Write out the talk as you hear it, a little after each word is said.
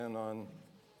On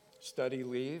study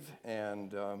leave,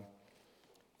 and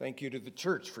thank you to the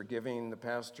church for giving the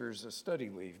pastors a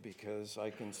study leave, because I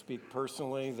can speak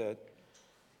personally that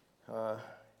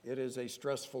it is a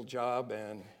stressful job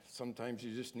and sometimes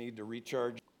you just need to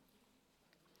recharge.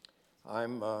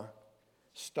 I'm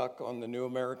stuck on the New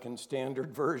American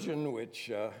Standard Version,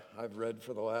 which I've read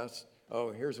for the last,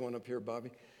 here's one up here, Bobby,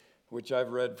 which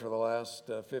I've read for the last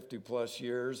 50 plus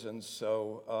years, and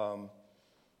so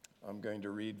I'm going to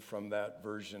read from that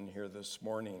version here this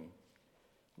morning.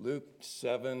 Luke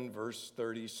 7, verse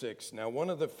 36. Now, one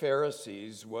of the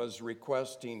Pharisees was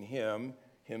requesting him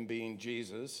being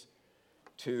Jesus,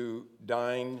 to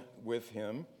dine with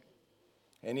him.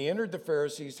 And he entered the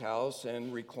Pharisee's house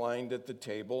and reclined at the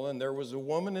table. And there was a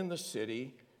woman in the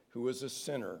city who was a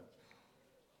sinner.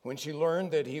 When she learned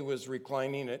that he was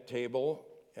reclining at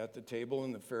the table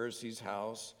in the Pharisee's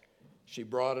house, she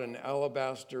brought an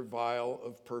alabaster vial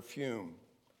of perfume,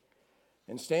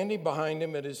 and standing behind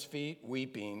him at his feet,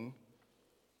 weeping,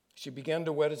 she began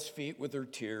to wet his feet with her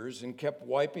tears and kept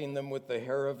wiping them with the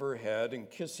hair of her head and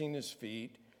kissing his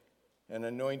feet and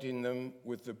anointing them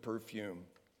with the perfume.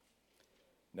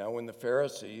 Now when the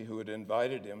Pharisee who had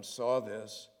invited him saw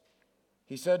this,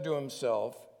 he said to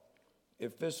himself,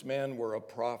 "If this man were a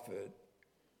prophet,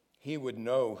 he would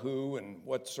know who and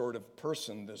what sort of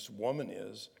person this woman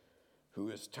is who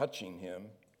is touching him,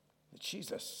 that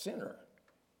she's a sinner."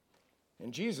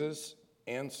 And Jesus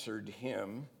answered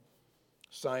him,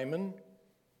 "Simon,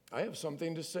 I have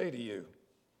something to say to you."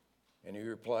 And he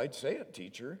replied, "Say it,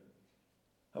 teacher."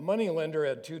 A moneylender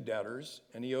had two debtors,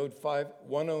 and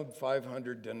one owed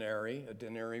 500 denarii. A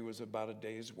denarii was about a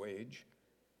day's wage,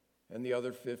 and the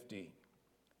other 50.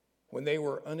 When they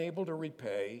were unable to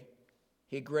repay,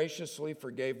 he graciously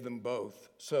forgave them both.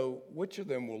 So which of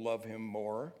them will love him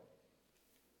more?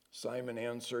 Simon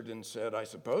answered and said, "I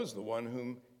suppose the one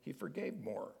whom he forgave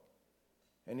more."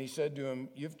 And he said to him,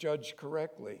 "You've judged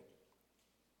correctly."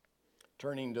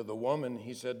 Turning to the woman,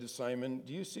 he said to Simon,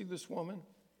 "Do you see this woman?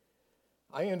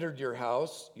 I entered your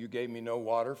house. You gave me no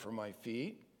water for my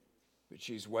feet, but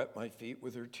she's wet my feet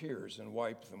with her tears and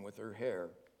wiped them with her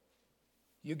hair.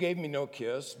 You gave me no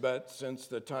kiss, but since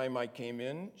the time I came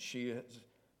in, she has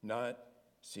not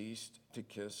ceased to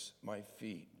kiss my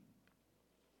feet.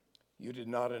 You did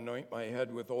not anoint my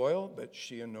head with oil, but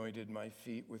she anointed my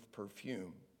feet with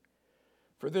perfume.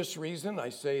 For this reason, I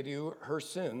say to you, her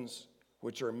sins,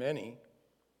 which are many,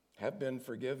 have been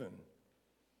forgiven.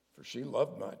 For she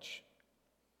loved much,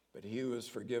 but he who is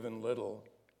forgiven little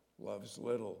loves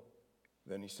little."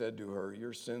 Then he said to her,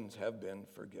 "Your sins have been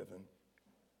forgiven."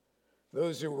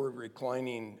 Those who were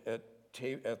reclining at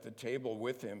the table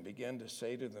with him began to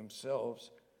say to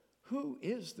themselves, "Who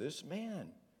is this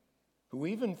man who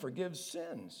even forgives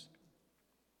sins?"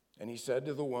 And he said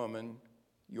to the woman,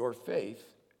 "Your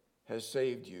faith has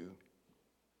saved you.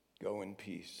 Go in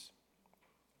peace."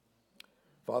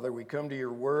 Father, we come to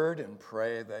your word and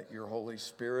pray that your Holy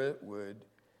Spirit would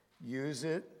use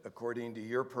it according to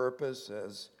your purpose,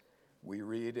 as we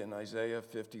read in Isaiah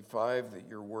 55, that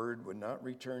your word would not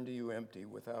return to you empty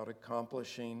without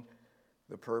accomplishing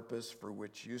the purpose for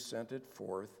which you sent it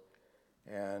forth,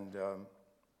 and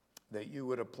that you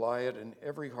would apply it in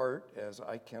every heart as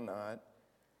I cannot.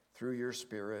 Through your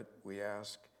Spirit, we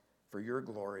ask for your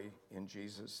glory in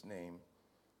Jesus' name.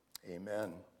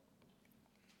 Amen.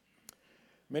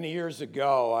 Many years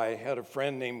ago, I had a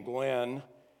friend named Glenn.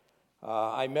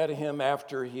 I met him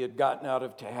after he had gotten out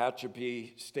of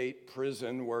Tehachapi State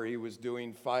Prison, where he was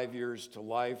doing 5 years to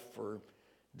life for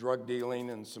drug dealing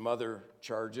and some other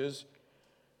charges.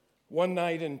 One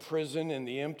night in prison, in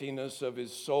the emptiness of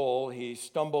his soul, he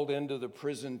stumbled into the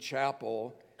prison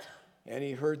chapel, and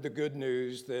he heard the good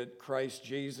news that Christ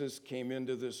Jesus came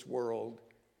into this world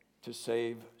to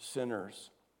save sinners.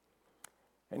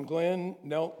 And Glenn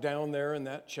knelt down there in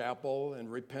that chapel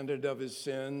and repented of his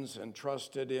sins and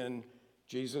trusted in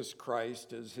Jesus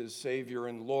Christ as his Savior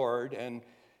and Lord. And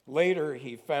later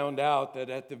he found out that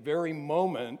at the very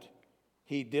moment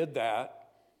he did that,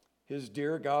 his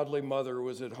dear godly mother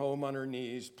was at home on her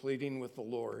knees pleading with the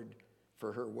Lord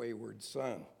for her wayward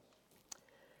son.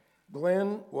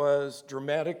 Glenn was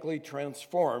dramatically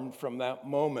transformed from that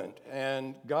moment,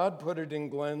 and God put it in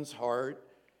Glenn's heart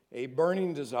a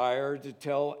burning desire to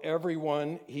tell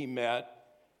everyone he met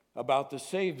about the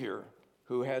Savior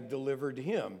who had delivered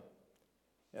him.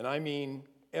 And I mean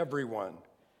everyone.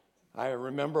 I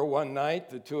remember one night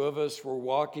the two of us were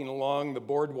walking along the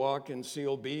boardwalk in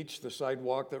Seal Beach, the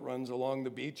sidewalk that runs along the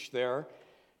beach there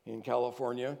in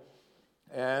California.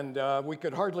 And we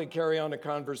could hardly carry on a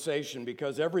conversation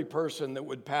because every person that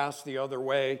would pass the other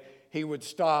way, he would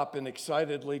stop and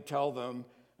excitedly tell them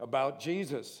about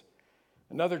Jesus.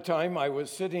 Another time I was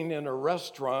sitting in a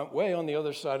restaurant way on the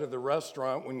other side of the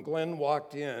restaurant when Glenn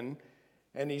walked in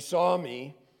and he saw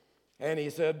me and he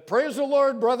said, "Praise the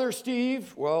Lord, Brother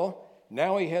Steve." Well,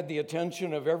 now he had the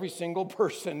attention of every single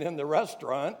person in the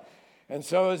restaurant. And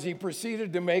so as he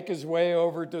proceeded to make his way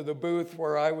over to the booth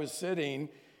where I was sitting,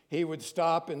 he would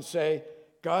stop and say,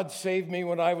 "God saved me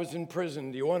when I was in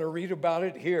prison. Do you want to read about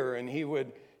it? Here." And he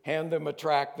would hand them a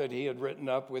tract that he had written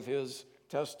up with his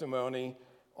testimony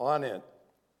on it.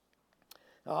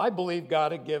 Now, I believe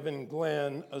God had given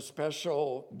Glenn a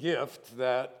special gift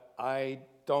that I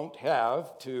don't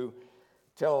have to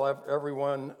tell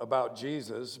everyone about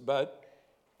Jesus. But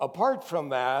apart from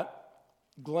that,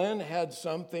 Glenn had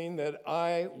something that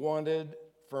I wanted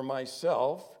for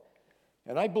myself,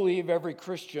 and I believe every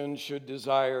Christian should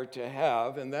desire to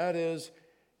have, and that is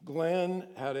Glenn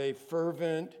had a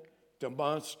fervent,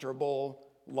 demonstrable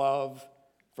love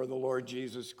for the Lord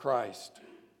Jesus Christ.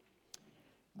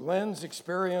 Glenn's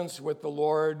experience with the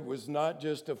Lord was not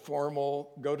just a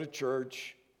formal go to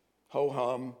church,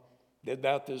 ho-hum, did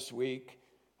that this week,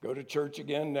 go to church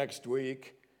again next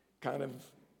week kind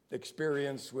of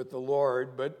experience with the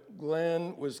Lord, but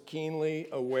Glenn was keenly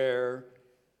aware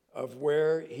of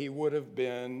where he would have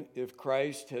been if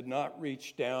Christ had not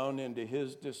reached down into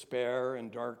his despair and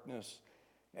darkness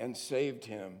and saved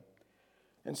him.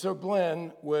 And so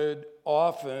Glenn would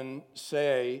often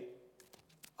say,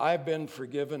 "I've been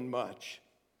forgiven much,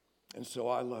 and so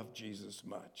I love Jesus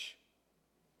much."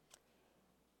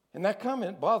 And that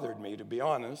comment bothered me, to be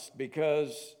honest,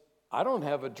 because I don't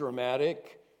have a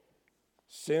dramatic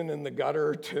sin in the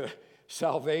gutter to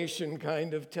salvation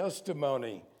kind of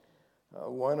testimony.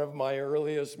 One of my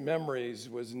earliest memories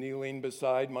was kneeling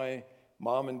beside my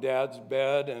mom and dad's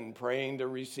bed and praying to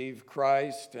receive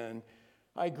Christ. And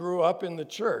I grew up in the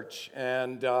church,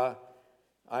 and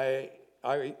I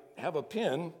have a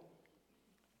pin,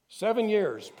 7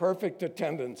 years, perfect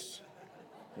attendance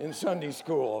in Sunday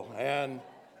school. And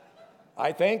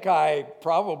I think I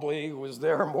probably was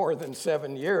there more than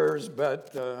 7 years,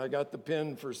 but I got the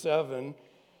pin for 7.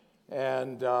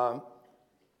 And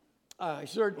I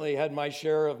certainly had my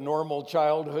share of normal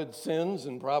childhood sins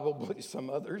and probably some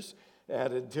others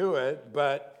added to it.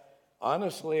 But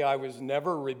honestly, I was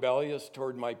never rebellious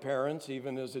toward my parents,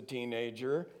 even as a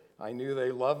teenager. I knew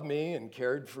they loved me and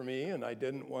cared for me, and I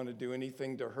didn't want to do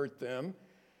anything to hurt them.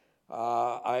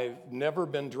 I've never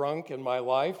been drunk in my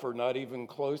life, or not even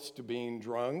close to being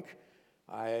drunk.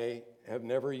 I have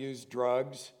never used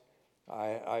drugs.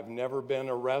 I've never been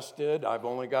arrested. I've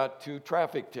only got 2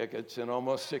 traffic tickets in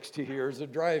almost 60 years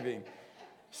of driving.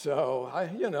 So,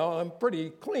 I'm pretty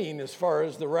clean as far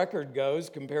as the record goes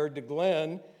compared to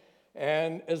Glenn.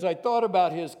 And as I thought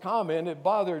about his comment, it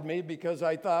bothered me because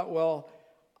I thought, well,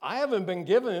 I haven't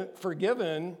been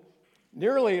forgiven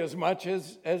nearly as much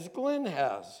as Glenn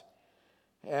has.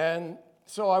 And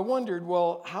so I wondered,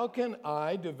 well, how can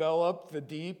I develop the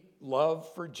deep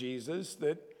love for Jesus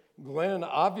that Glenn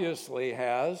obviously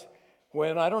has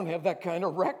when I don't have that kind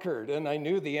of record? And I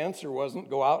knew the answer wasn't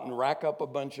go out and rack up a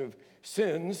bunch of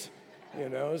sins,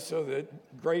 so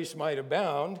that grace might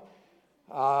abound.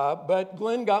 But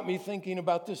Glenn got me thinking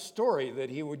about this story that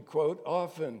he would quote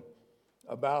often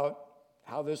about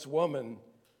how this woman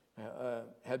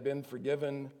had been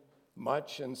forgiven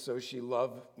much, and so she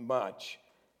loved much.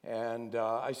 And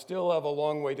I still have a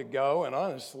long way to go, and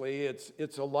honestly,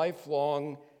 it's a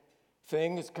lifelong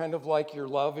thing. It's kind of like your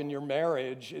love in your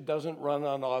marriage. It doesn't run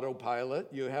on autopilot.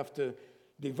 You have to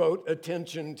devote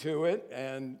attention to it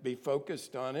and be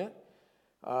focused on it.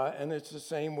 And it's the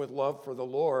same with love for the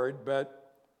Lord,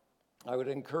 but I would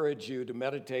encourage you to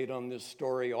meditate on this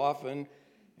story often,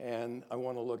 and I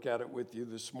want to look at it with you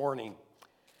this morning.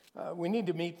 We need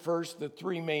to meet first the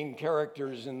 3 main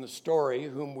characters in the story,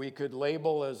 whom we could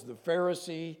label as the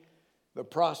Pharisee, the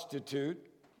prostitute,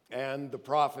 and the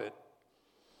prophet.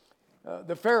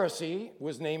 The Pharisee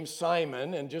was named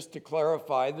Simon, and just to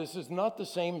clarify, this is not the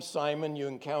same Simon you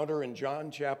encounter in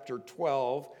John chapter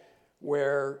 12,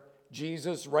 where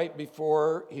Jesus, right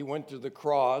before he went to the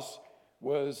cross,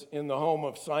 was in the home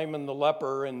of Simon the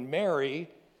leper, and Mary,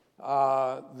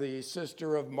 the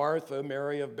sister of Martha,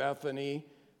 Mary of Bethany,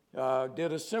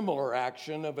 did a similar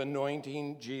action of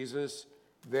anointing Jesus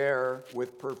there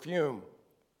with perfume.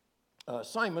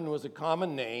 Simon was a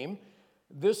common name.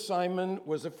 This Simon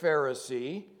was a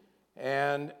Pharisee,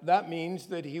 and that means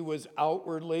that he was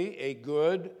outwardly a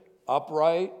good,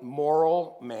 upright,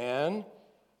 moral man.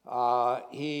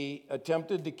 He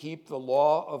attempted to keep the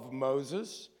law of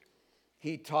Moses.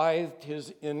 He tithed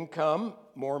his income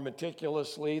more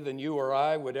meticulously than you or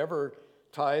I would ever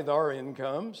tithe our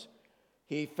incomes.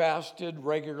 He fasted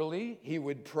regularly. He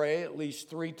would pray at least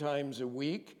 3 times a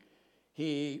week.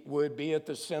 He would be at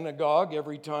the synagogue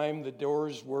every time the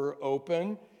doors were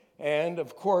open. And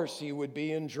of course, he would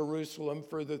be in Jerusalem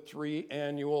for the 3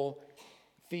 annual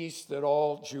feasts that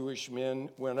all Jewish men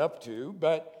went up to.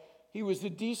 But he was a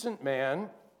decent man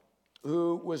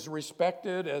who was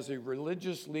respected as a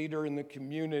religious leader in the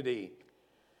community.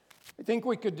 I think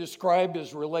we could describe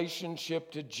his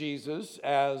relationship to Jesus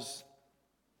as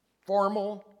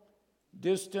formal,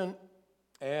 distant,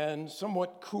 and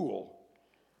somewhat cool.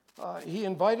 He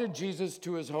invited Jesus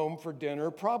to his home for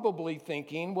dinner, probably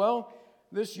thinking, well,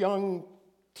 this young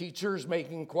teacher's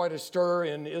making quite a stir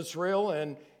in Israel,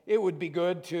 and it would be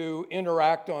good to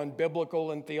interact on biblical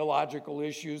and theological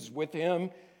issues with him.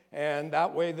 And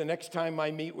that way, the next time I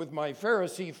meet with my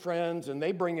Pharisee friends and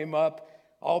they bring him up,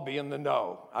 I'll be in the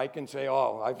know. I can say,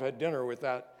 oh, I've had dinner with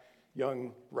that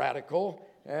young radical,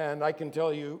 and I can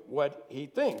tell you what he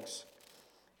thinks.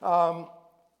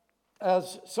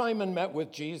 As Simon met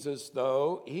with Jesus,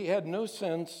 though, he had no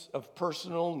sense of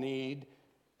personal need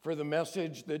for the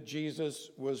message that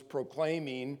Jesus was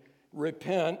proclaiming,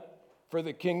 repent, for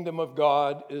the kingdom of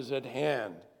God is at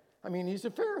hand. I mean, he's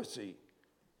a Pharisee.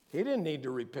 He didn't need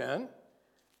to repent.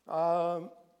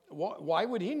 Why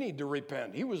would he need to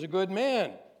repent? He was a good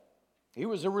man. He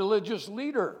was a religious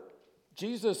leader.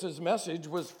 Jesus' message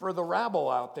was for the rabble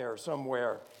out there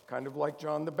somewhere, kind of like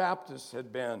John the Baptist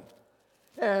had been.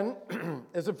 And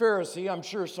as a Pharisee, I'm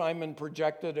sure Simon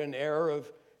projected an air of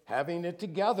having it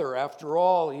together. After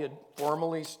all, he had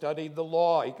formally studied the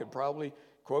law. He could probably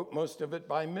quote most of it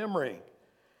by memory.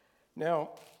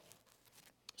 Now,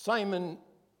 Simon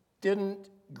didn't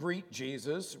greet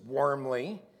Jesus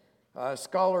warmly.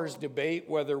 Scholars debate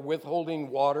whether withholding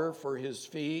water for his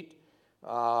feet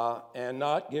and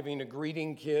not giving a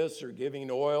greeting kiss or giving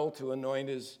oil to anoint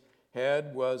his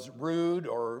head was rude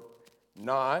or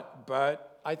not,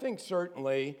 but I think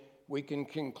certainly we can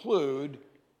conclude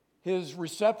his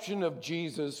reception of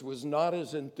Jesus was not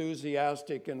as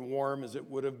enthusiastic and warm as it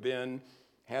would have been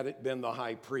had it been the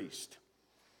high priest.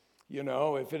 You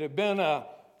know, if it had been a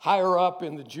higher up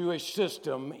in the Jewish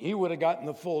system, he would have gotten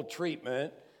the full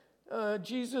treatment.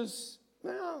 Jesus,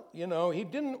 well, you know, he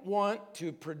didn't want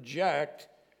to project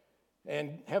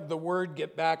and have the word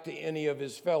get back to any of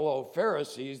his fellow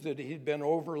Pharisees that he'd been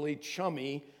overly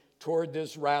chummy toward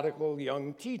this radical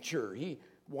young teacher. He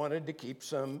wanted to keep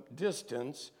some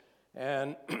distance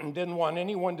and didn't want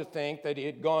anyone to think that he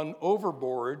had gone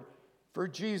overboard for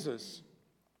Jesus.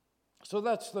 So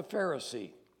that's the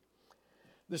Pharisee.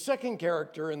 The second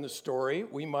character in the story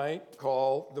we might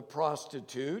call the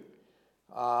prostitute.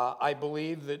 I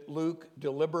believe that Luke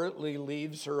deliberately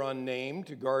leaves her unnamed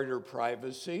to guard her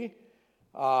privacy.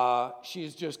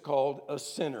 She's just called a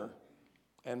sinner,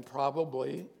 and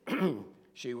probably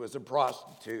she was a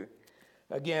prostitute.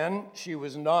 Again, she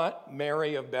was not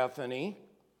Mary of Bethany.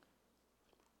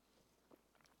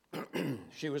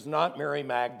 She was not Mary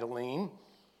Magdalene.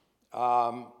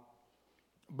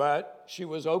 But she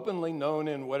was openly known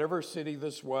in whatever city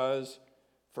this was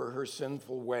for her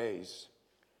sinful ways.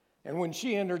 And when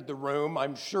she entered the room,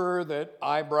 I'm sure that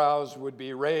eyebrows would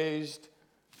be raised.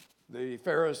 The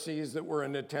Pharisees that were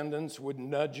in attendance would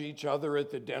nudge each other at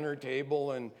the dinner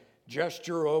table and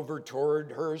gesture over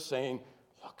toward her saying,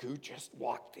 look who just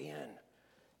walked in,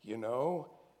 you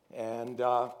know? And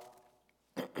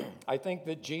I think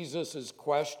that Jesus'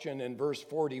 question in verse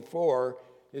 44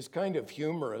 is kind of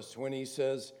humorous when he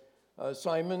says,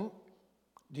 Simon,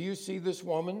 do you see this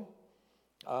woman?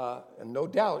 And no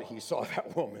doubt he saw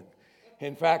that woman.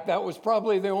 In fact, that was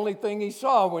probably the only thing he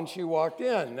saw when she walked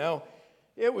in. Now,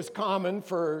 it was common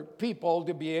for people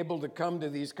to be able to come to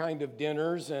these kind of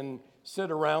dinners and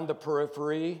sit around the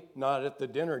periphery, not at the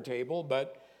dinner table,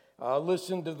 but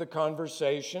listen to the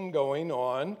conversation going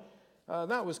on.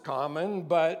 That was common,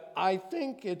 but I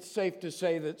think it's safe to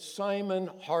say that Simon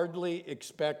hardly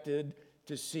expected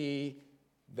to see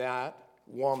that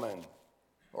woman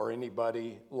or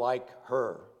anybody like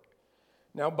her.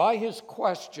 Now, by his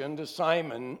question to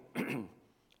Simon,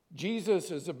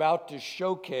 Jesus is about to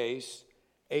showcase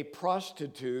a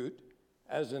prostitute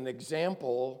as an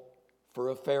example for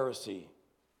a Pharisee,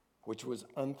 which was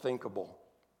unthinkable.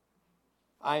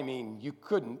 I mean, you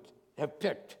couldn't have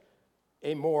picked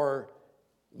a more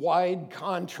wide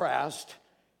contrast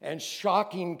and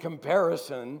shocking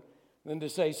comparison than to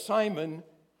say, Simon,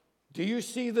 do you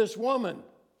see this woman?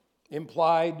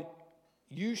 Implied,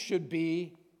 you should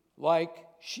be like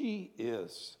she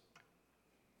is.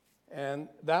 And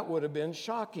that would have been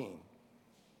shocking.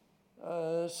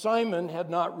 Simon had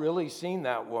not really seen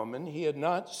that woman. He had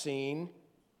not seen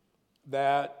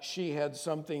that she had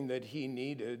something that he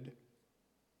needed.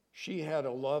 She had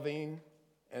a loving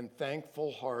and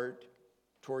thankful heart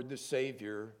toward the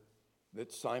Savior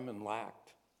that Simon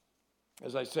lacked.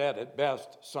 As I said, at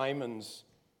best, Simon's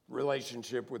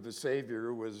relationship with the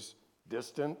Savior was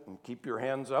distant and keep your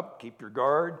hands up, keep your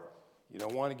guard. You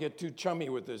don't want to get too chummy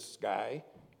with this guy.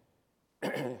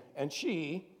 And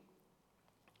she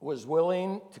was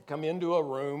willing to come into a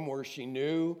room where she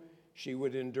knew she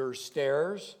would endure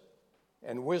stares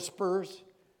and whispers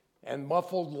and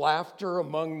muffled laughter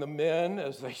among the men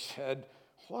as they said,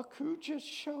 "Look who just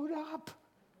showed up.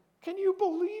 Can you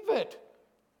believe it?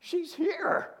 She's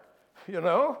here," you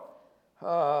know?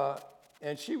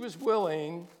 And she was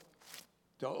willing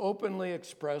to openly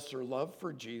express her love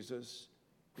for Jesus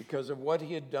because of what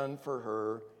he had done for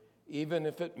her, even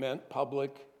if it meant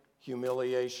public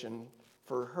humiliation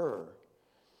for her.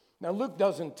 Now, Luke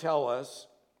doesn't tell us,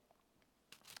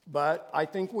 but I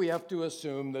think we have to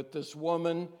assume that this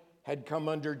woman had come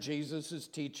under Jesus'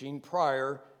 teaching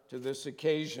prior to this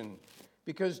occasion,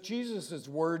 because Jesus'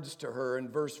 words to her in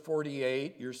verse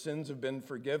 48, "Your sins have been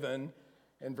forgiven,"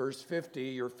 and verse 50,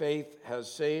 "Your faith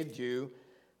has saved you,"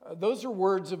 those are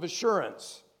words of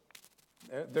assurance.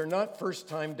 They're not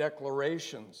first-time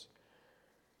declarations.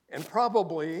 And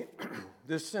probably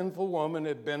this sinful woman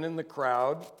had been in the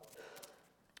crowd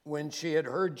when she had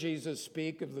heard Jesus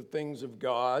speak of the things of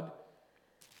God,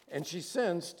 and she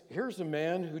sensed, here's a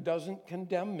man who doesn't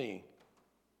condemn me.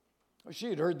 She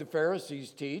had heard the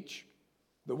Pharisees teach,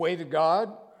 the way to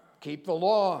God, keep the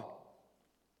law,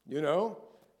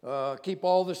 keep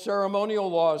all the ceremonial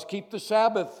laws, keep the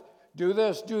Sabbath, do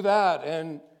this, do that.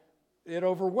 And it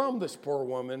overwhelmed this poor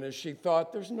woman as she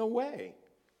thought, there's no way.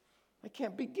 I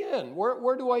can't begin.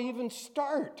 Where do I even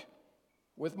start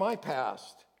with my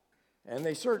past? And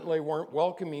they certainly weren't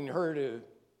welcoming her to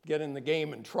get in the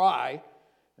game and try.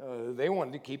 They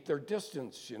wanted to keep their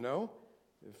distance,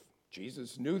 If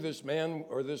Jesus knew this man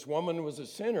or this woman was a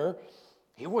sinner,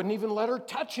 he wouldn't even let her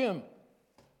touch him,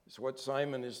 is what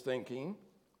Simon is thinking.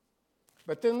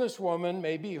 But then this woman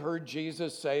maybe heard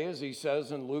Jesus say, as he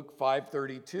says in Luke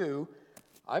 5:32,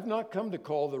 "I've not come to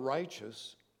call the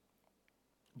righteous,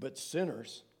 but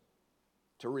sinners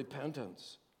to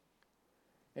repentance."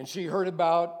 And she heard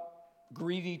about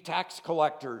greedy tax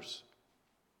collectors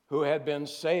who had been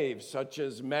saved, such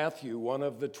as Matthew, one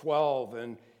of the 12,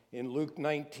 and in Luke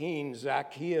 19,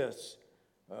 Zacchaeus,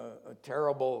 a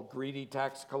terrible greedy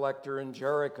tax collector in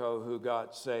Jericho who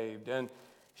got saved. And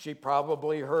she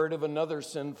probably heard of another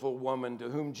sinful woman to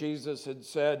whom Jesus had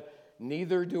said,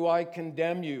 "Neither do I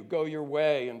condemn you, go your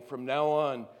way, and from now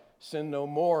on sin no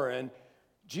more." And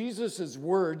Jesus'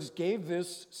 words gave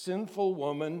this sinful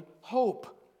woman hope,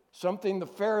 something the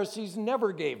Pharisees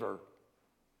never gave her.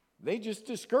 They just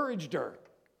discouraged her.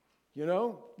 You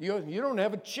don't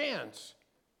have a chance.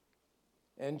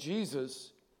 And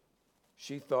Jesus,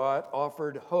 she thought,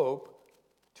 offered hope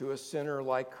to a sinner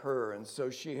like her. And so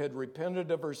she had repented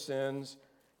of her sins,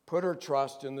 put her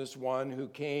trust in this one who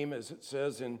came, as it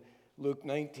says in Luke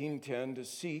 19:10, to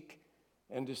seek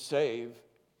and to save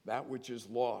that which is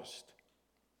lost.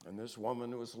 And this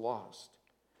woman was lost.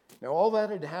 Now, all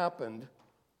that had happened,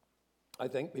 I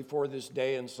think, before this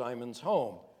day in Simon's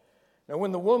home. Now,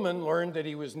 when the woman learned that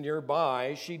he was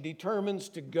nearby, she determines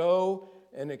to go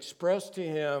and express to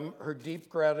him her deep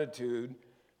gratitude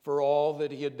for all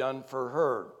that he had done for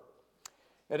her.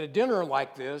 At a dinner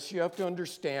like this, you have to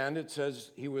understand, it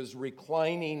says he was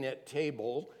reclining at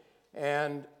table,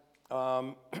 and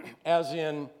as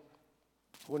in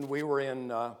when we were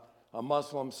in a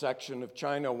Muslim section of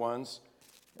China once,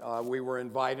 we were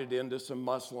invited into some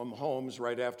Muslim homes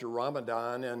right after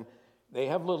Ramadan, and they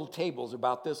have little tables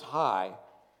about this high,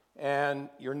 and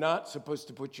you're not supposed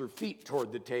to put your feet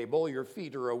toward the table. Your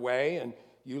feet are away, and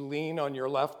you lean on your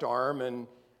left arm and,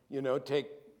 take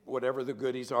whatever the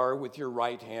goodies are with your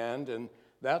right hand and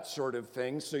that sort of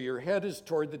thing. So your head is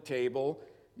toward the table,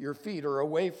 your feet are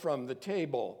away from the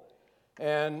table.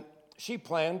 And she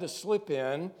planned to slip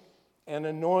in and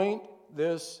anoint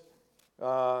this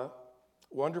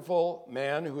wonderful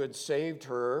man who had saved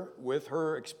her with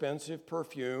her expensive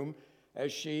perfume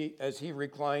as he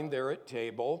reclined there at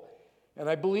table. And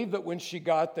I believe that when she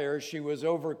got there, she was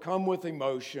overcome with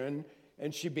emotion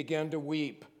and she began to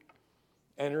weep.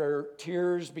 And her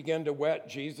tears began to wet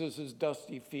Jesus'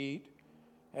 dusty feet,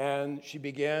 and she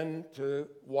began to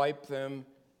wipe them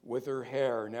with her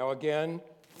hair. Now again,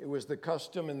 it was the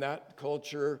custom in that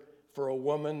culture for a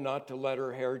woman not to let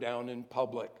her hair down in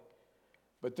public.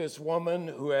 But this woman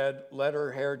who had let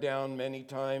her hair down many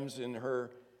times in her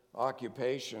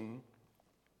occupation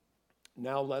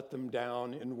now let them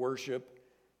down in worship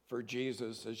for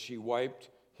Jesus as she wiped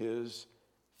his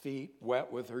feet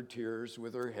wet with her tears,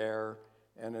 with her hair,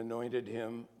 and anointed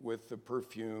him with the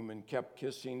perfume and kept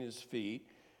kissing his feet.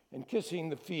 And kissing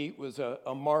the feet was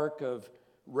a mark of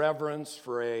reverence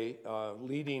for a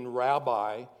leading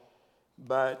rabbi.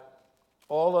 But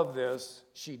all of this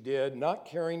she did, not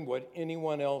caring what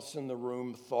anyone else in the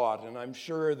room thought. And I'm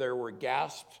sure there were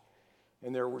gasps,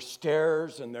 and there were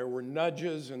stares, and there were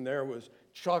nudges, and there was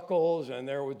chuckles, and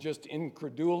there was just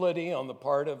incredulity on the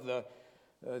part of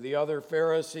the other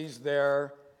Pharisees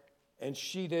there. And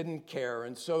she didn't care.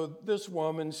 And so this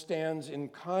woman stands in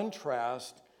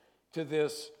contrast to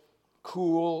this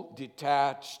cool,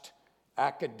 detached,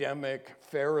 academic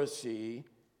Pharisee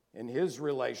in his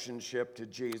relationship to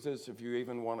Jesus, if you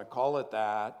even want to call it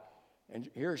that. And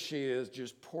here she is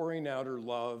just pouring out her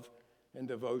love and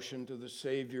devotion to the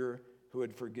Savior who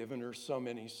had forgiven her so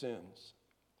many sins.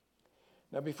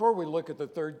 Now, before we look at the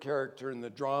third character in the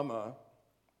drama,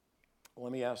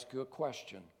 let me ask you a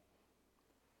question.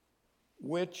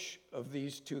 Which of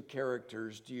these two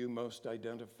characters do you most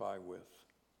identify with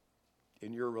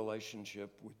in your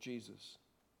relationship with Jesus?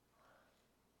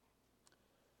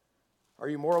 Are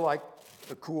you more like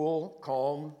the cool,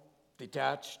 calm,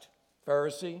 detached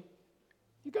Pharisee?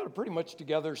 You got it pretty much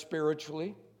together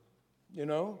spiritually. You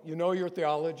know your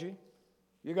theology.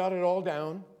 You got it all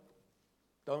down.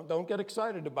 Don't get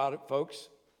excited about it, folks.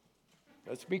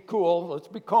 Let's be cool. Let's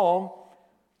be calm.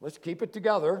 Let's keep it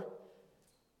together.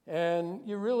 And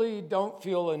you really don't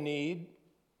feel a need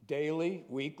daily,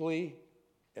 weekly,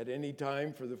 at any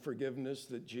time for the forgiveness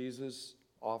that Jesus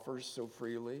offers so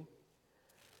freely.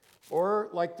 Or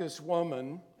like this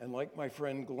woman and like my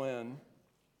friend Glenn,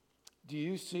 do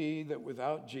you see that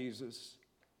without Jesus,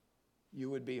 you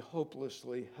would be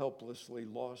hopelessly, helplessly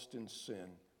lost in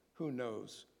sin? Who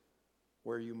knows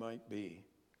where you might be?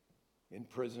 In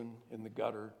prison, in the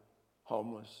gutter,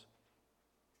 homeless,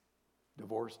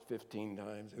 divorced 15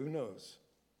 times. Who knows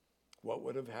what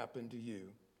would have happened to you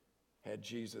had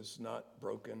Jesus not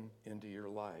broken into your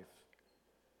life?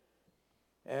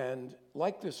 And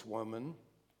like this woman,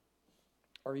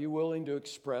 are you willing to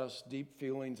express deep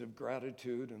feelings of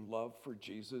gratitude and love for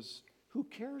Jesus? Who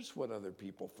cares what other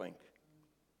people think?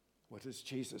 What does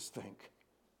Jesus think?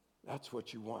 That's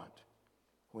what you want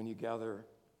when you gather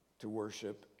to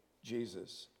worship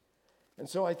Jesus. And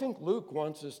so I think Luke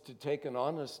wants us to take an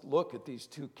honest look at these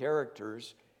two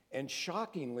characters and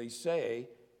shockingly say,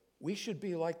 we should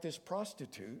be like this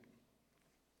prostitute,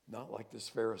 not like this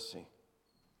Pharisee.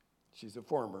 She's a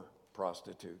former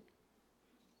prostitute.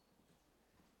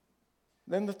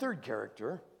 Then the third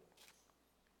character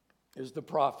is the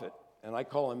prophet. And I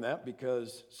call him that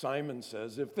because Simon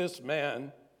says, if this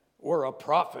man were a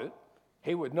prophet,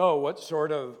 he would know what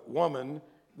sort of woman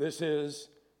this is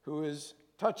who is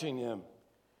touching him.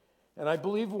 And I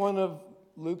believe one of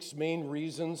Luke's main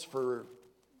reasons for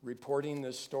reporting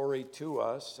this story to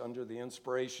us under the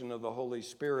inspiration of the Holy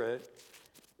Spirit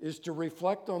is to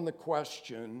reflect on the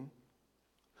question,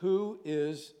 who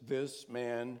is this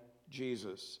man,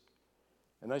 Jesus?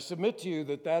 And I submit to you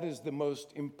that that is the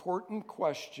most important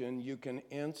question you can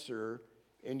answer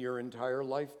in your entire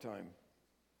lifetime.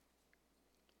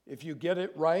 If you get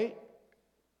it right,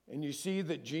 and you see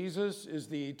that Jesus is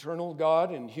the eternal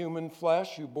God in human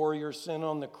flesh who bore your sin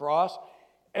on the cross,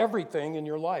 everything in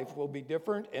your life will be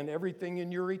different, and everything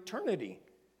in your eternity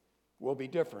will be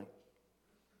different.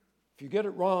 If you get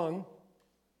it wrong,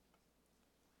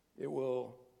 it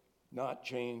will not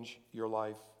change your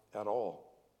life at all.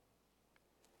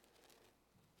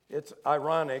 It's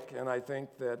ironic, and I think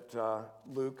that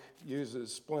Luke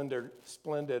uses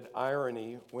splendid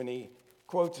irony when he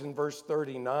quotes in verse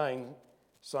 39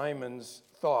 Simon's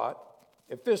thought,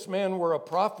 if this man were a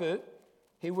prophet,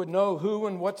 he would know who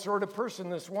and what sort of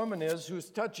person this woman is who's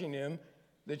touching him,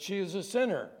 that she is a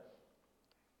sinner.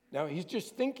 Now, he's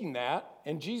just thinking that,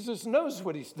 and Jesus knows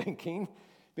what he's thinking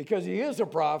because he is a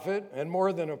prophet, and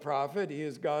more than a prophet, he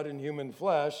is God in human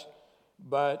flesh,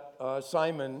 but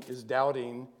Simon is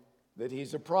doubting that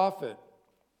he's a prophet.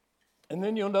 And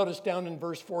then you'll notice down in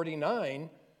verse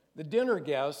 49, the dinner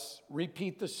guests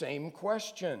repeat the same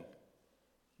question.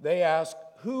 They ask,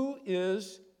 who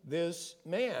is this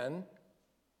man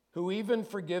who even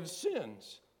forgives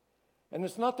sins? And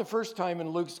it's not the first time in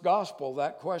Luke's gospel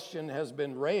that question has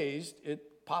been raised.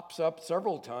 It pops up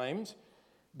several times.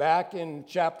 Back in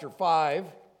chapter 5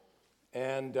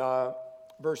 and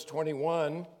verse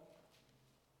 21,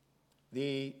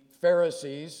 the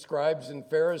Pharisees, scribes and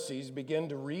Pharisees, begin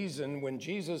to reason when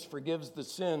Jesus forgives the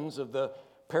sins of the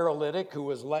paralytic who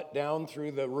was let down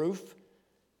through the roof.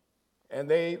 And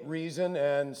they reason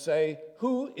and say,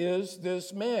 who is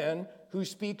this man who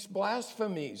speaks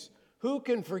blasphemies. Who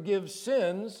can forgive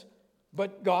sins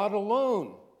but God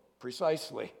alone?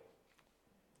 Precisely.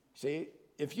 See,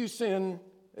 if you sin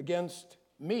against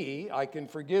me, I can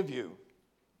forgive you.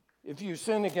 If you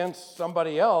sin against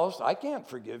somebody else, I can't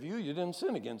forgive you. You didn't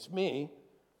sin against me.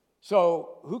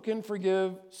 So who can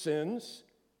forgive sins?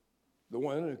 The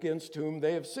one against whom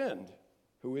they have sinned,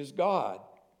 who is God.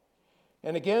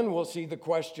 And again, we'll see the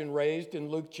question raised in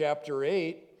Luke chapter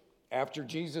 8, after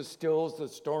Jesus stills the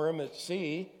storm at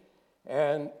sea,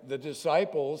 and the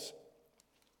disciples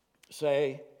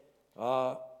say,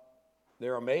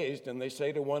 they're amazed, and they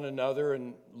say to one another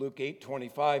in Luke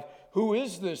 8:25, "Who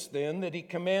is this then that he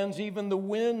commands even the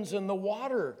winds and the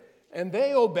water, and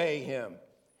they obey him?"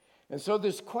 And so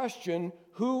this question,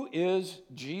 who is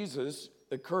Jesus,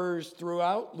 occurs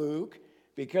throughout Luke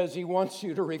because he wants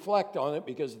you to reflect on it,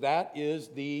 because that is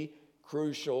the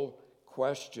crucial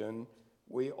question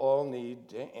we all need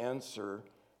to answer.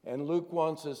 And Luke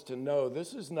wants us to know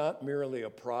this is not merely a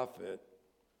prophet.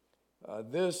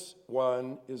 This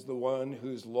one is the one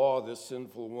whose law this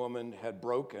sinful woman had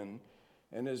broken,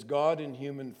 and as God in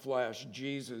human flesh,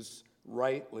 Jesus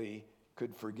rightly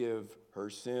could forgive her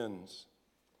sins.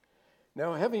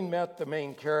 Now, having met the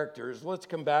main characters, let's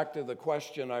come back to the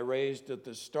question I raised at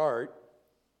the start.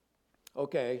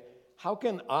 Okay, how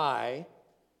can I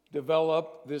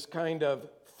develop this kind of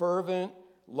fervent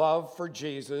love for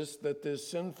Jesus that this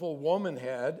sinful woman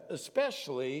had,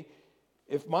 especially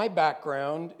if my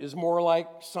background is more like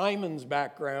Simon's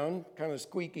background, kind of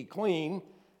squeaky clean,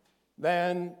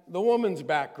 than the woman's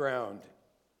background,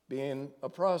 being a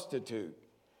prostitute?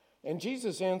 And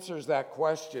Jesus answers that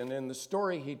question in the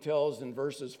story he tells in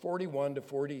verses 41 to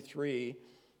 43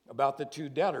 about the two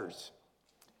debtors.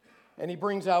 And he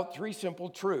brings out three simple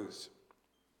truths.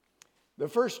 The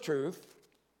first truth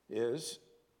is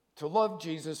to love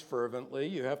Jesus fervently,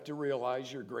 you have to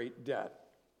realize your great debt.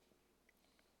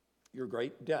 Your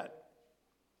great debt.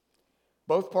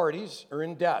 Both parties are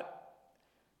in debt.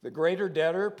 The greater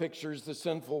debtor pictures the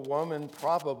sinful woman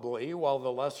probably, while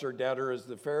the lesser debtor is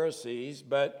the Pharisees.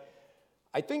 But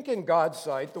I think in God's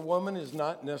sight, the woman is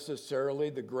not necessarily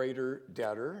the greater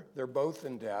debtor. They're both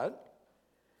in debt.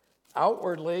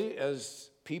 Outwardly, as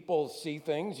people see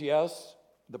things, yes,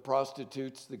 the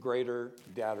prostitute's the greater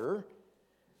debtor.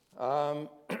 But,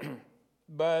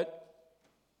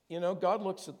 God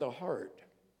looks at the heart.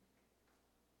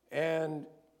 And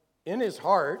in his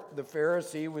heart, the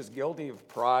Pharisee was guilty of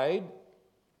pride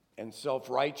and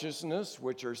self-righteousness,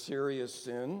 which are serious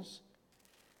sins.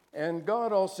 And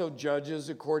God also judges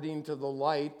according to the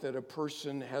light that a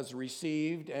person has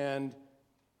received and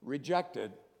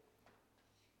rejected.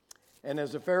 And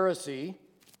as a Pharisee,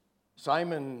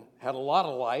 Simon had a lot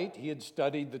of light. He had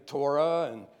studied the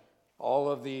Torah and all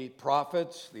of the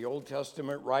prophets, the Old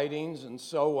Testament writings, and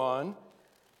so on.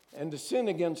 And to sin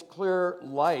against clear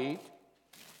light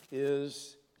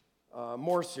is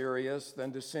more serious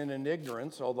than to sin in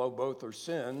ignorance, although both are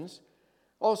sins.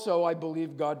 Also, I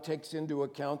believe God takes into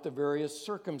account the various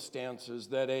circumstances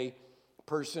that a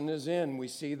person is in. We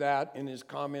see that in his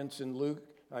comments in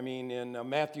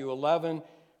Matthew 11,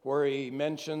 where he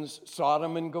mentions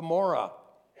Sodom and Gomorrah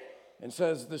and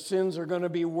says the sins are going to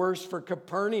be worse for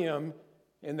Capernaum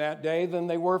in that day than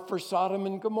they were for Sodom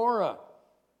and Gomorrah.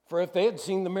 For if they had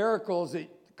seen the miracles that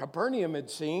Capernaum had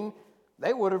seen,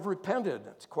 they would have repented.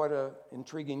 That's quite an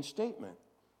intriguing statement.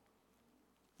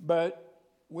 But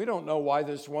we don't know why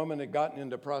this woman had gotten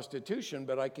into prostitution,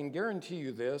 but I can guarantee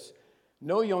you this.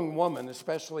 No young woman,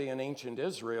 especially in ancient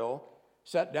Israel,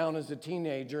 sat down as a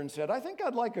teenager and said, I think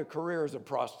I'd like a career as a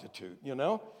prostitute,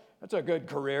 That's a good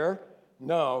career.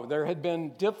 No, there had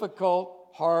been difficult,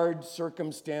 hard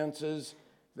circumstances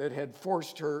that had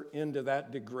forced her into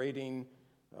that degrading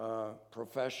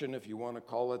profession, if you want to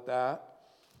call it that.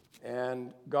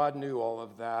 And God knew all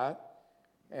of that.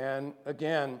 And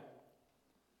again,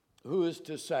 who is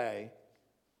to say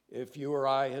if you or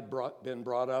I had been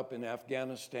brought up in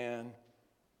Afghanistan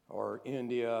or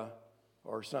India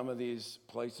or some of these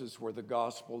places where the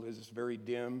gospel is very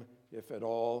dim, if at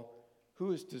all,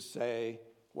 who is to say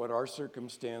what our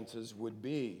circumstances would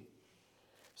be?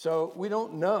 So we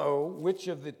don't know which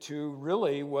of the two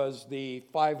really was the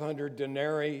 500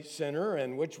 denarii sinner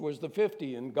and which was the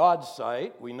 50 in God's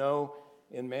sight. We know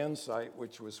in man's sight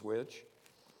which was which.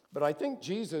 But I think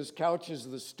Jesus couches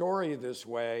the story this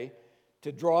way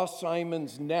to draw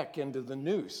Simon's neck into the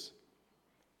noose.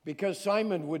 Because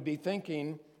Simon would be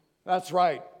thinking, that's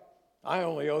right, I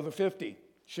only owe the 50.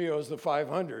 She owes the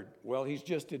 500. Well, he's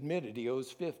just admitted he owes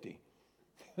 50.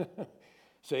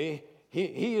 See?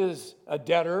 He is a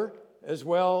debtor as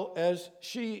well as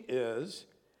she is.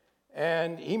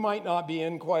 And he might not be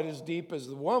in quite as deep as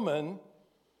the woman,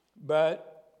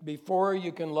 but before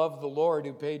you can love the Lord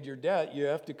who paid your debt, you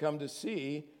have to come to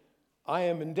see, I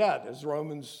am in debt, as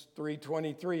Romans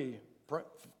 3:23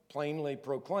 plainly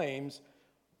proclaims.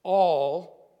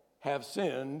 All have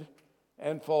sinned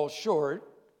and fall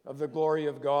short of the glory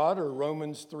of God, or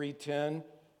Romans 3:10,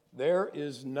 there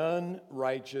is none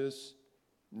righteous,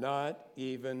 not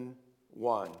even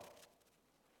one.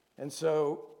 And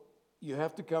so you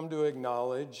have to come to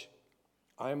acknowledge,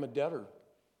 I am a debtor.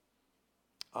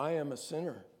 I am a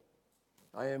sinner.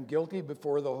 I am guilty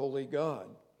before the holy God,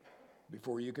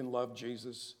 before you can love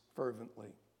Jesus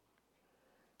fervently.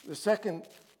 The second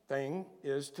thing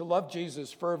is to love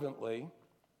Jesus fervently.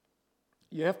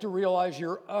 You have to realize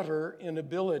your utter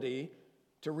inability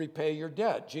to repay your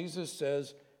debt. Jesus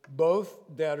says both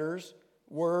debtors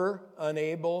were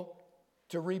unable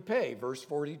to repay, verse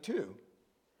 42.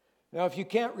 Now, if you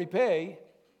can't repay,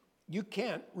 you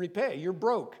can't repay. You're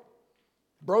broke.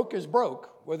 Broke is broke.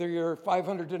 Whether you're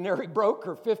 500 denarii broke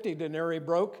or 50 denarii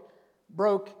broke,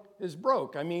 broke is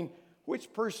broke. I mean,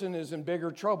 which person is in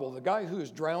bigger trouble? The guy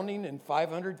who's drowning in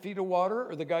 500 feet of water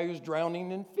or the guy who's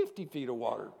drowning in 50 feet of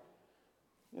water?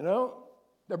 You know,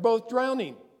 they're both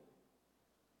drowning.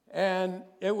 And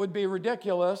it would be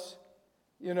ridiculous,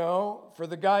 you know, for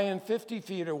the guy in 50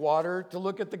 feet of water to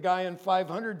look at the guy in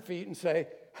 500 feet and say,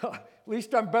 at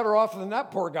least I'm better off than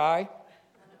that poor guy.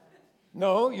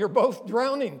 No, you're both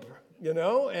drowning, you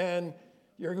know, and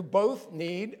you both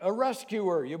need a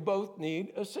rescuer. You both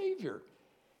need a savior.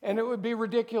 And it would be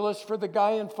ridiculous for the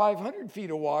guy in 500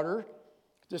 feet of water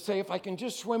to say, if I can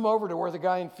just swim over to where the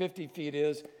guy in 50 feet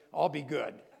is, I'll be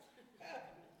good.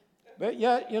 But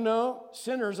yet, you know,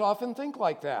 sinners often think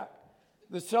like that.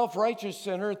 The self-righteous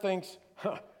sinner thinks,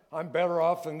 I'm better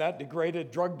off than that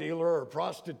degraded drug dealer or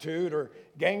prostitute or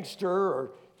gangster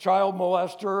or child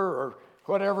molester or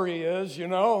whatever he is, you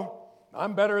know.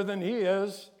 I'm better than he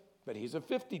is, but he's a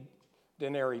 50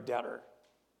 denarii debtor.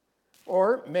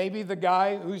 Or maybe the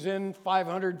guy who's in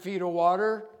 500 feet of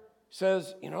water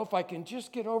says, you know, if I can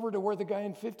just get over to where the guy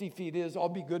in 50 feet is, I'll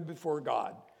be good before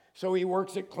God. So he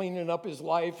works at cleaning up his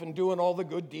life and doing all the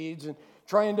good deeds and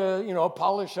trying to, you know,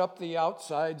 polish up the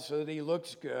outside so that he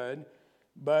looks good.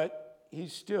 But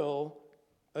he's still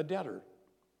a debtor.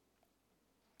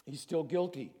 He's still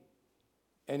guilty.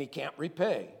 And he can't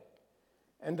repay.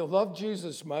 And to love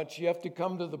Jesus much, you have to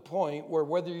come to the point where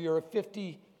whether you're a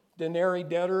 50 denarii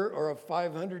debtor or a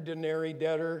 500 denarii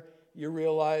debtor, you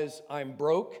realize I'm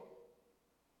broke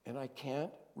and I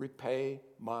can't repay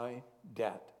my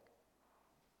debt.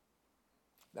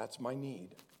 That's my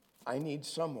need. I need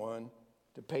someone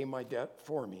to pay my debt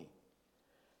for me.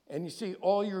 And you see,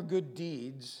 all your good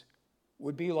deeds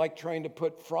would be like trying to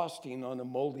put frosting on a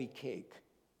moldy cake.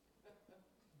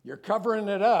 You're covering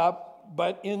it up,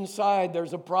 but inside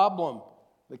there's a problem.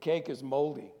 The cake is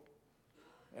moldy.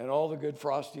 And all the good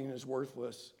frosting is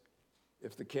worthless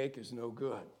if the cake is no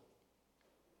good.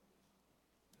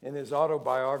 In his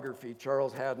autobiography,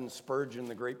 Charles Haddon Spurgeon,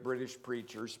 the great British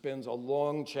preacher, spends a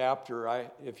long chapter.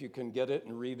 If you can get it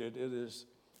and read it, it is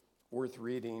worth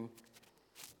reading,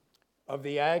 of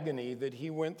the agony that he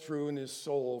went through in his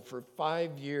soul for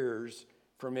 5 years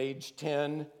from age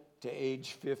 10 to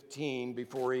age 15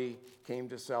 before he came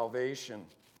to salvation.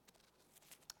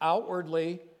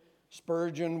 Outwardly,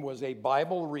 Spurgeon was a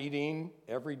Bible reading,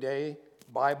 everyday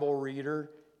Bible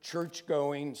reader,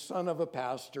 church-going son of a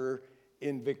pastor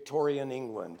in Victorian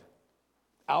England.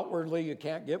 Outwardly, you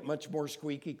can't get much more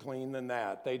squeaky clean than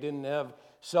that. They didn't have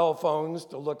cell phones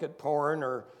to look at porn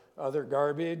or other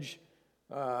garbage.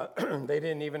 They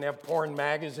didn't even have porn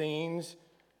magazines.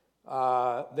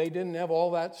 They didn't have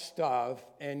all that stuff,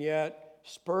 and yet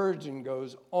Spurgeon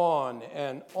goes on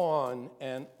and on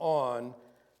and on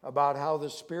about how the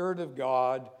Spirit of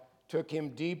God took him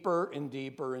deeper and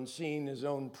deeper in seeing his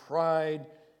own pride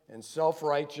and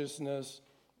self-righteousness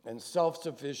and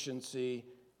self-sufficiency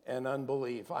and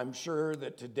unbelief. I'm sure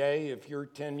that today, if your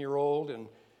 10-year-old and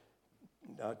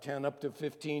 10 up to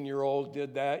 15-year-old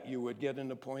did that, you would get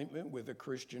an appointment with a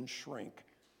Christian shrink.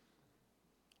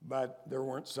 But there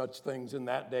weren't such things in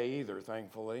that day either,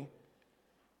 thankfully.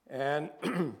 And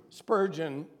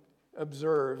Spurgeon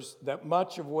observes that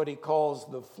much of what he calls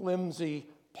the flimsy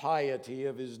piety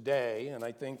of his day, and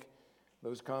I think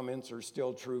those comments are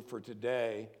still true for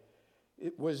today,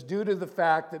 it was due to the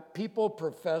fact that people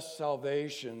profess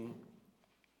salvation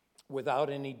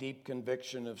without any deep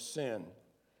conviction of sin.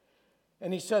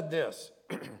 And he said this,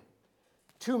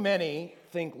 too many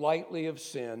think lightly of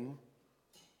sin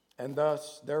and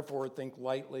thus, therefore, think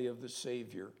lightly of the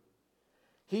Savior.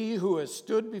 He who has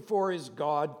stood before his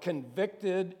God,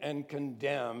 convicted and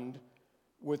condemned,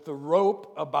 with the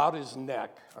rope about his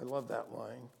neck. I love that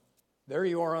line. There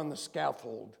you are on the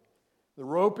scaffold. The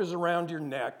rope is around your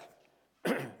neck,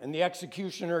 and the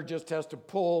executioner just has to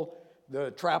pull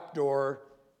the trapdoor,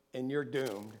 and you're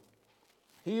doomed.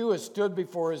 He who has stood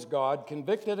before his God,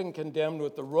 convicted and condemned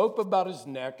with the rope about his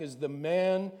neck, is the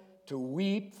man to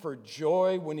weep for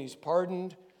joy when he's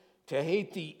pardoned, to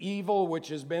hate the evil which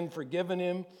has been forgiven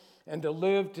him, and to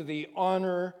live to the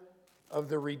honor of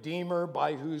the Redeemer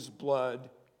by whose blood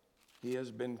he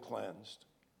has been cleansed.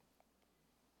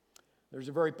 There's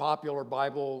a very popular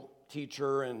Bible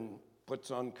teacher and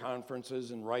puts on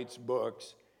conferences and writes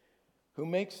books who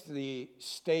makes the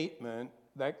statement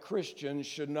that Christians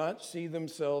should not see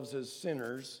themselves as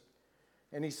sinners.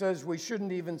 And he says we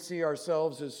shouldn't even see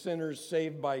ourselves as sinners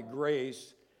saved by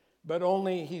grace, but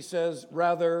only, he says,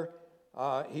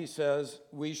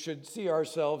 we should see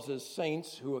ourselves as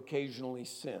saints who occasionally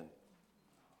sin.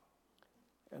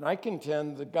 And I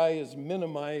contend the guy is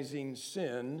minimizing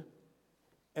sin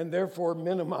and therefore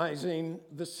minimizing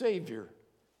the Savior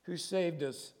who saved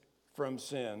us from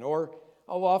sin. Or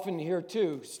I'll often hear,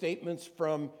 too, statements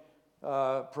from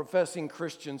professing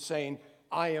Christians saying,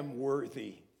 I am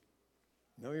worthy.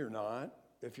 No, you're not.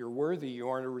 If you're worthy, you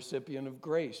aren't a recipient of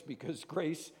grace, because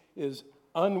grace is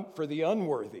for the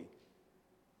unworthy.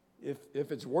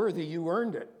 If it's worthy, you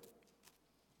earned it.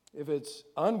 If it's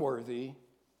unworthy,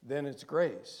 then it's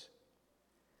grace.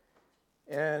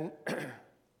 And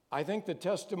I think the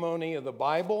testimony of the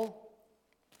Bible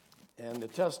and the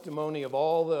testimony of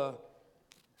all the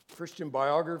Christian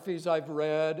biographies I've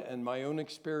read and my own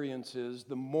experiences,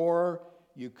 the more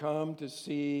you come to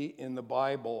see in the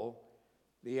Bible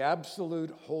the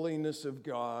absolute holiness of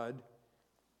God,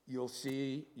 you'll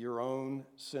see your own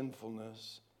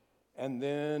sinfulness. And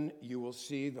then you will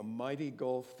see the mighty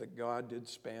gulf that God did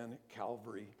span at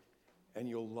Calvary. And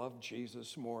you'll love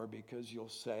Jesus more because you'll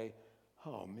say,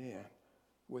 oh man,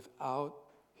 without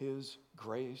his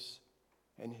grace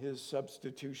and his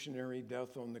substitutionary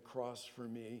death on the cross for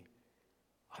me,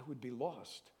 I would be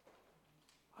lost.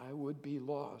 I would be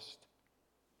lost.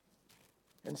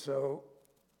 And so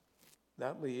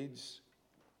that leads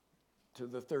to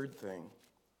the third thing.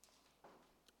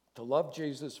 To love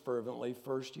Jesus fervently,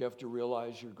 first you have to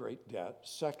realize your great debt.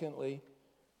 Secondly,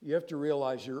 you have to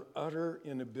realize your utter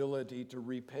inability to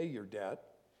repay your debt.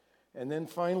 And then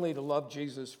finally, to love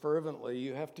Jesus fervently,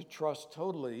 you have to trust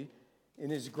totally in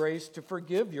his grace to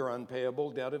forgive your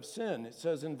unpayable debt of sin. It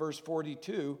says in verse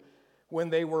 42, when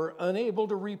they were unable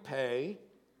to repay,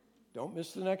 don't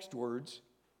miss the next words,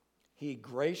 he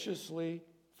graciously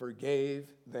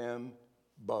forgave them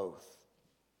both.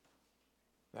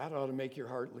 That ought to make your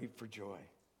heart leap for joy.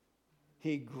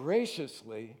 He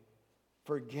graciously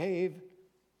forgave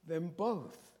them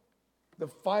both. The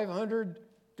 500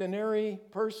 denarii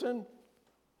person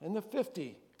and the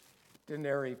 50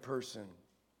 denarii person.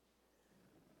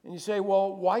 And you say,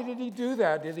 well, why did he do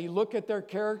that? Did he look at their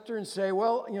character and say,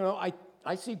 well,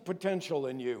 I see potential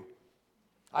in you.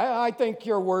 I think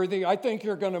you're worthy. I think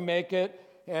you're going to make it.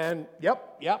 And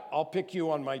yep, I'll pick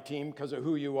you on my team because of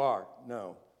who you are.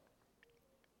 No.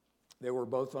 They were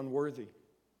both unworthy.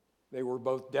 They were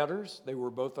both debtors. They were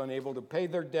both unable to pay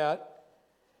their debt.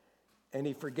 And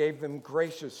he forgave them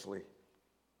graciously.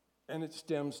 And it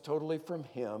stems totally from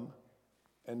him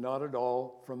and not at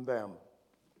all from them.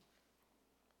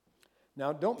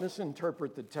 Now, don't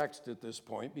misinterpret the text at this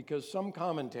point, because some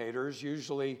commentators,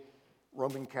 usually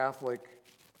Roman Catholic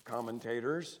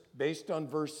commentators, based on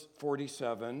verse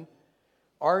 47,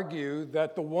 argue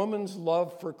that the woman's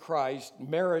love for Christ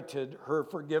merited her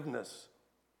forgiveness.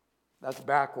 That's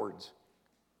backwards.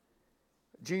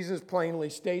 Jesus plainly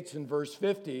states in verse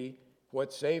 50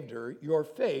 what saved her. Your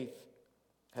faith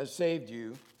has saved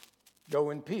you. Go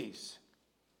in peace.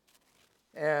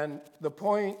 And the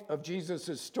point of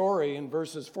Jesus' story in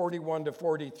verses 41 to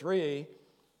 43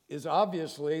 is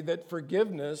obviously that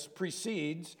forgiveness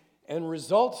precedes and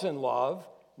results in love,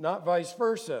 not vice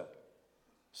versa.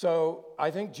 So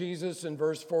I think Jesus in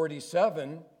verse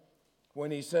 47,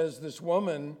 when he says this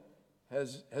woman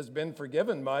has been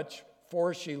forgiven much,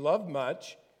 for she loved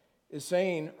much, is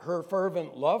saying her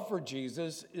fervent love for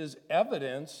Jesus is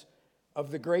evidence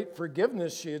of the great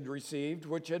forgiveness she had received,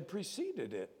 which had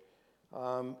preceded it.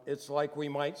 It's like we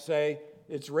might say,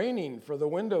 it's raining for the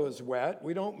window is wet.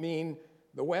 We don't mean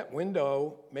the wet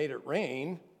window made it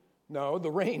rain. No,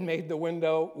 the rain made the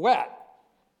window wet.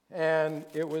 And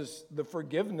it was the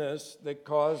forgiveness that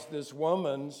caused this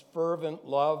woman's fervent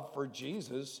love for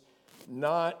Jesus,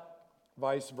 not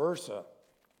vice versa.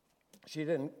 She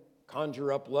didn't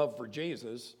conjure up love for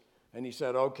Jesus. and he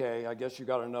said, okay, I guess you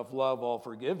got enough love, I'll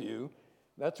forgive you.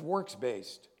 That's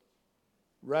works-based.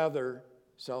 Rather,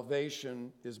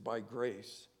 salvation is by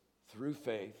grace through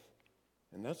faith.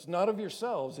 And that's not of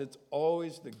yourselves. It's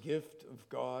always the gift of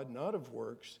God, not of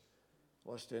works,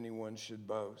 lest anyone should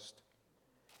boast.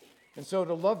 And so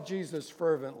to love Jesus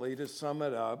fervently, to sum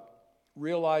it up,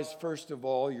 realize first of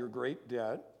all your great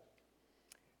debt.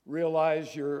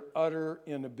 Realize your utter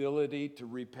inability to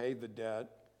repay the debt.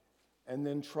 And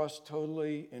then trust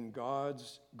totally in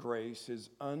God's grace, his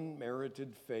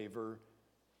unmerited favor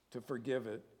to forgive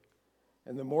it.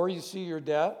 And the more you see your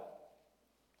debt,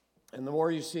 and the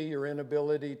more you see your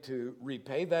inability to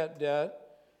repay that debt,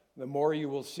 the more you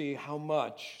will see how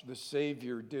much the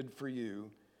Savior did for you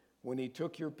when he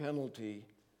took your penalty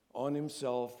on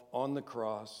himself on the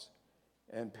cross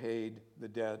and paid the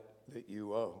debt that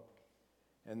you owe.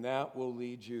 And that will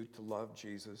lead you to love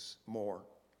Jesus more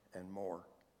and more.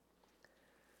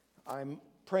 I'm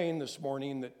praying this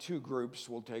morning that two groups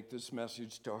will take this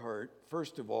message to heart.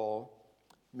 First of all,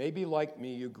 maybe like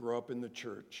me, you grew up in the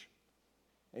church.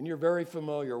 And you're very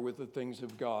familiar with the things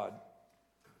of God,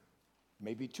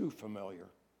 maybe too familiar.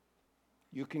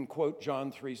 You can quote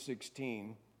John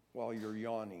 3:16 while you're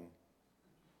yawning.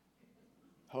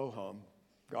 Ho-hum,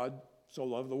 God so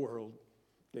loved the world,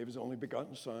 gave his only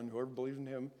begotten Son, whoever believes in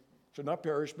him should not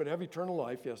perish but have eternal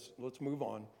life. Yes, let's move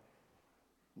on.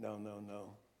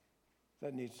 No.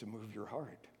 That needs to move your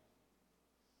heart.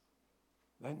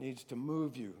 That needs to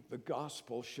move you. The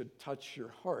gospel should touch your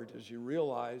heart as you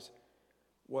realize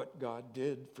what God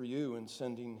did for you in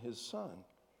sending his Son.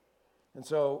 And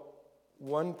so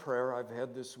one prayer I've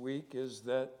had this week is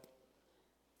that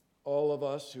all of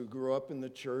us who grew up in the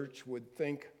church would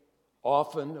think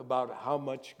often about how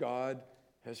much God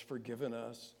has forgiven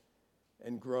us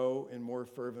and grow in more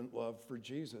fervent love for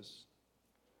Jesus.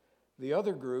 The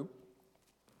other group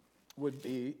would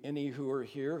be any who are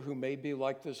here who may be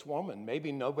like this woman.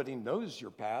 Maybe nobody knows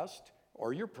your past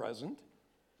or your present.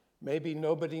 Maybe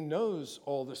nobody knows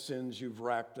all the sins you've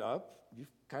racked up.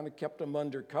 You've kind of kept them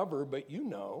undercover, but you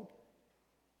know.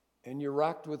 And you're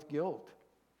racked with guilt.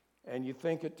 And you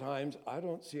think at times, I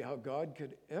don't see how God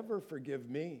could ever forgive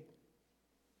me.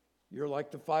 You're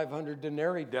like the 500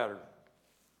 denarii debtor.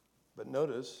 But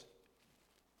notice,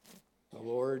 the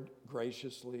Lord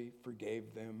graciously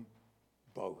forgave them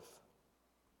both.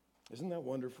 Isn't that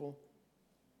wonderful?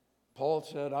 Paul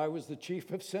said, I was the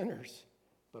chief of sinners,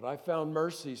 but I found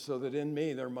mercy so that in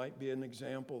me there might be an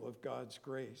example of God's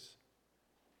grace.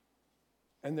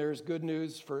 And there's good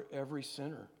news for every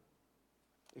sinner.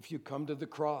 If you come to the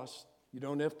cross, you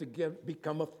don't have to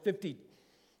become a 50,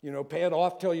 pay it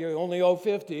off till you only owe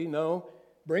 50. No,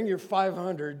 bring your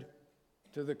 500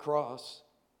 to the cross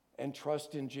and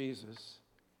trust in Jesus.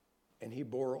 And he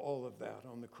bore all of that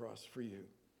on the cross for you.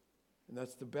 And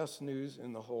that's the best news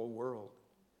in the whole world.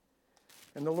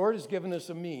 And the Lord has given us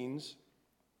a means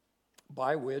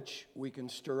by which we can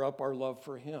stir up our love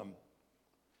for him.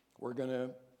 We're going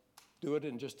to do it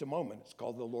in just a moment. It's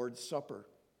called the Lord's Supper.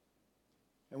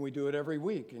 And we do it every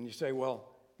week. And you say, well,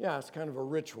 yeah, it's kind of a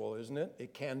ritual, isn't it?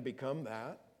 It can become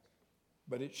that,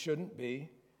 but it shouldn't be,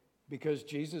 because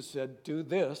Jesus said, do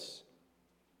this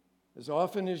as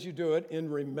often as you do it in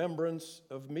remembrance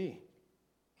of me.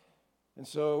 And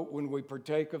so when we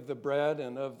partake of the bread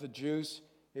and of the juice,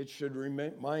 it should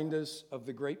remind us of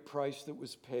the great price that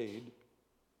was paid,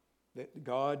 that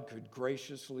God could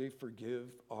graciously forgive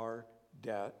our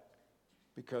debt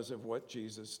because of what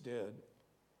Jesus did.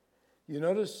 You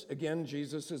notice again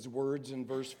Jesus' words in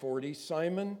verse 40,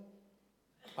 Simon,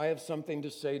 I have something to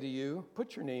say to you.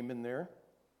 Put your name in there.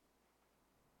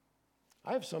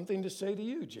 I have something to say to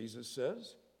you, Jesus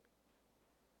says.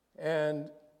 And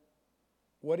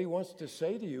what he wants to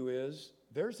say to you is,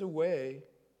 there's a way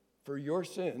for your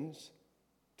sins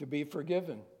to be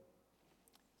forgiven.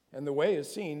 And the way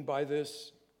is seen by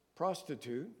this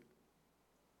prostitute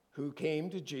who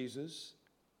came to Jesus,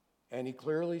 and he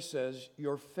clearly says,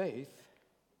 your faith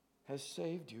has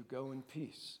saved you. Go in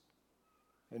peace.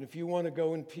 And if you want to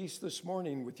go in peace this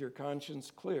morning with your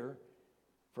conscience clear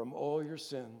from all your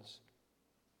sins,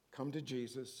 come to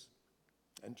Jesus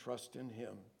and trust in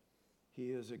him.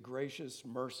 He is a gracious,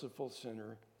 merciful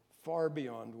sinner, far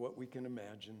beyond what we can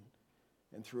imagine.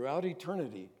 And throughout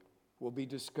eternity, we'll be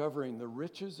discovering the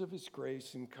riches of his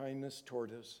grace and kindness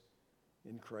toward us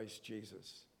in Christ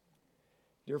Jesus.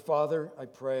 Dear Father, I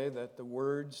pray that the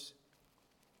words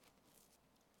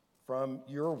from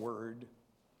your word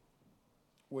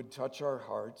would touch our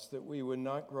hearts, that we would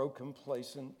not grow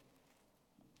complacent,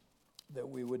 that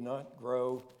we would not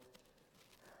grow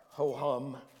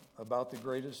ho-hum about the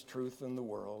greatest truth in the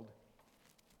world,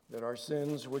 that our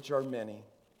sins, which are many,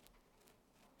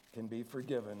 can be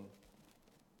forgiven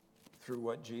through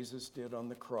what Jesus did on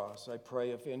the cross. I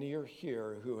pray if any are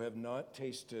here who have not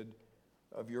tasted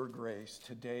of your grace,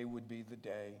 today would be the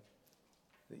day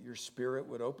that your Spirit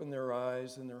would open their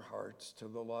eyes and their hearts to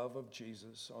the love of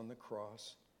Jesus on the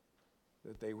cross,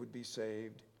 that they would be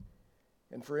saved.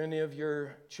 And for any of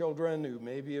your children who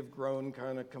maybe have grown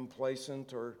kind of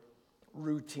complacent or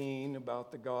routine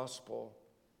about the gospel,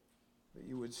 that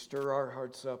you would stir our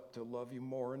hearts up to love you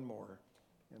more and more.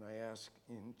 And I ask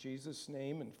in Jesus'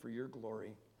 name and for your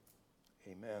glory,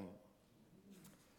 amen.